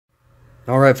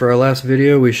Alright, for our last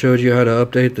video we showed you how to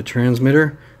update the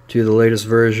transmitter to the latest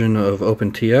version of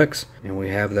OpenTX, and we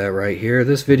have that right here.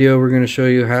 This video we're going to show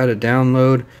you how to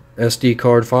download SD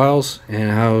card files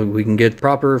and how we can get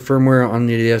proper firmware on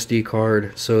the SD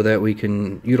card so that we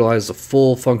can utilize the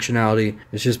full functionality.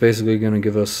 It's just basically going to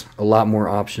give us a lot more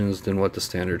options than what the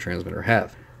standard transmitter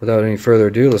have. Without any further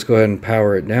ado, let's go ahead and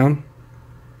power it down.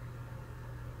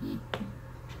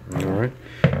 Alright,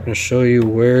 I'm going to show you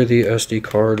where the SD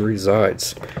card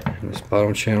resides. In this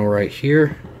bottom channel right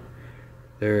here,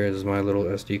 there is my little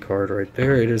SD card right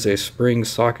there. It is a spring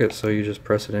socket, so you just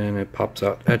press it in, it pops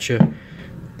out at you.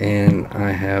 And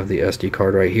I have the SD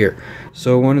card right here.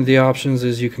 So one of the options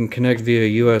is you can connect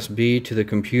via USB to the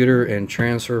computer and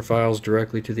transfer files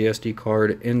directly to the SD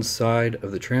card inside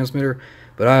of the transmitter,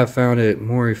 but I have found it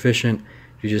more efficient.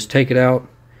 You just take it out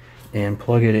and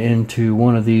plug it into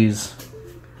one of these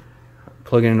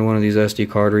SD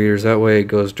card readers. That way it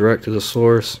goes direct to the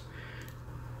source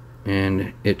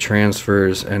and it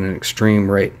transfers at an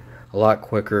extreme rate, a lot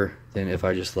quicker than if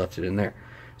I just left it in there.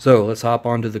 So let's hop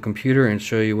onto the computer and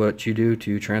show you what you do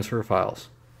to transfer files.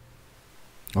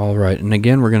 Alright, and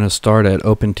again we're going to start at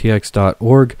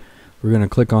opentx.org. We're going to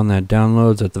click on that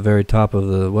downloads at the very top of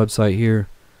the website here.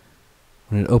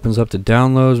 When it opens up to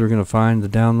downloads, we're going to find the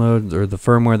download or the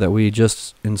firmware that we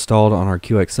just installed on our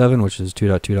QX7, which is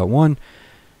 2.2.1.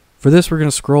 For this we're going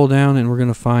to scroll down and we're going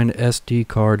to find SD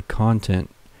card content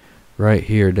right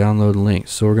here, download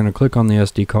links. So we're going to click on the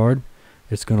SD card.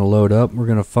 It's going to load up. We're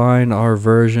going to find our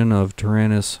version of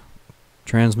Taranis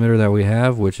transmitter that we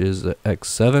have, which is the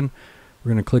X7.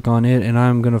 We're going to click on it and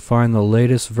I'm going to find the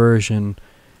latest version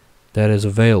that is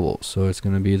available. So it's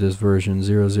going to be this version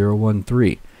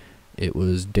 0013. It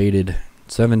was dated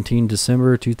 17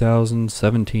 December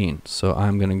 2017. So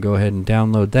I'm going to go ahead and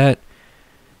download that.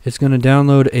 It's going to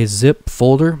download a zip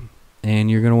folder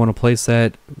and you're going to want to place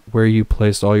that where you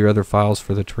placed all your other files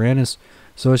for the Taranis.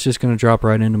 So it's just going to drop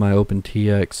right into my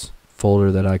OpenTX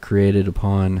folder that I created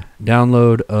upon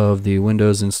download of the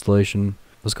Windows installation.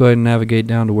 Let's go ahead and navigate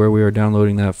down to where we are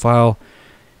downloading that file.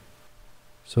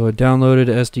 So it downloaded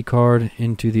SD card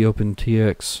into the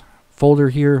OpenTX folder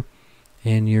here,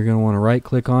 and you're going to want to right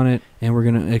click on it and we're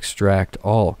going to extract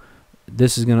all.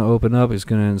 This is going to open up, it's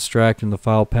going to extract in the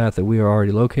file path that we are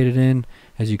already located in.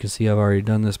 As you can see, I've already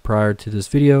done this prior to this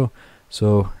video,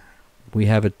 so we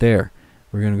have it there.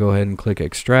 We're going to go ahead and click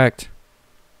extract.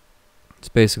 It's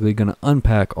basically going to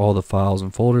unpack all the files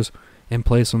and folders and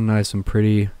place them nice and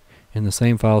pretty in the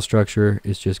same file structure.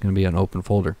 It's just going to be an open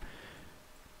folder.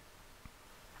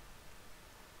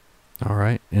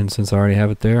 Alright, and since I already have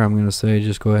it there, I'm going to say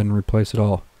just go ahead and replace it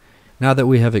all. Now that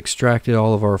we have extracted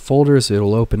all of our folders,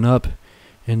 it'll open up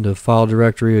into the file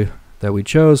directory that we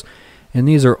chose, and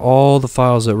these are all the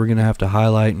files that we're going to have to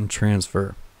highlight and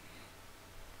transfer.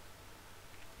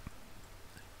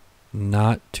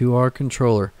 Not to our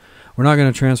controller. We're not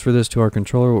going to transfer this to our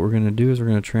controller. What we're going to do is we're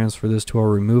going to transfer this to our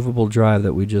removable drive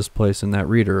that we just placed in that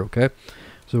reader, okay?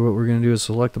 So what we're going to do is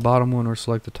select the bottom one or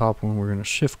select the top one. We're going to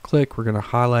shift click. We're going to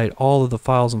highlight all of the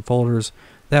files and folders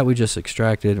that we just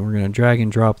extracted, and we're going to drag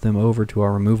and drop them over to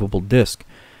our removable disk.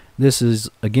 This is,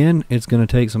 again, it's going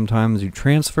to take some time to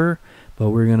transfer,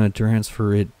 but we're going to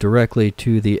transfer it directly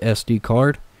to the SD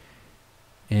card,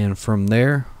 and from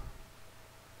there,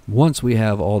 once we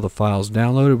have all the files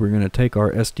downloaded, we're going to take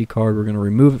our SD card, we're going to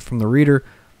remove it from the reader,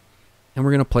 and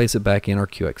we're going to place it back in our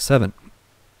QX7.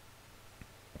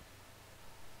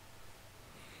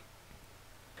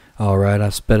 Alright, I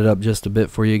sped it up just a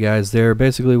bit for you guys there.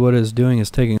 Basically what it's doing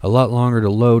is taking a lot longer to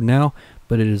load now,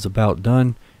 but it is about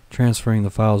done transferring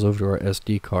the files over to our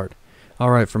SD card.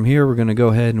 Alright, from here we're going to go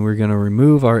ahead and we're going to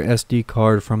remove our SD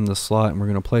card from the slot and we're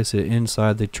going to place it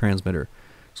inside the transmitter.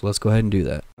 So let's go ahead and do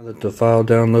that. Now that the file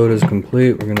download is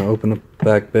complete, we're going to open up the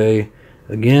back bay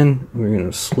again. We're going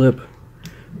to slip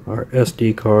our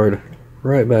SD card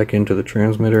right back into the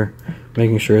transmitter,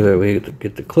 making sure that we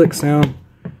get the click sound.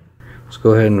 Let's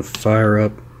go ahead and fire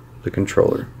up the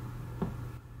controller.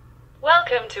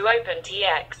 Welcome to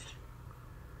OpenTX.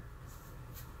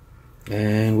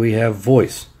 And we have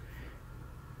voice.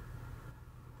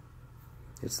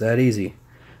 It's that easy.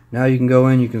 Now you can go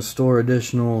in, you can store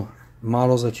additional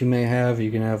models that you may have.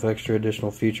 You can have extra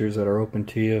additional features that are open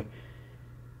to you.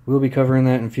 We'll be covering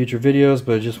that in future videos,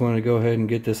 but I just wanted to go ahead and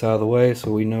get this out of the way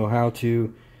so we know how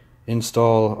to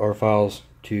install our files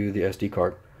to the SD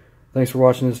card. Thanks for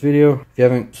watching this video. If you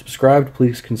haven't subscribed,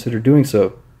 please consider doing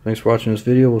so. Thanks for watching this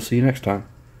video. We'll see you next time.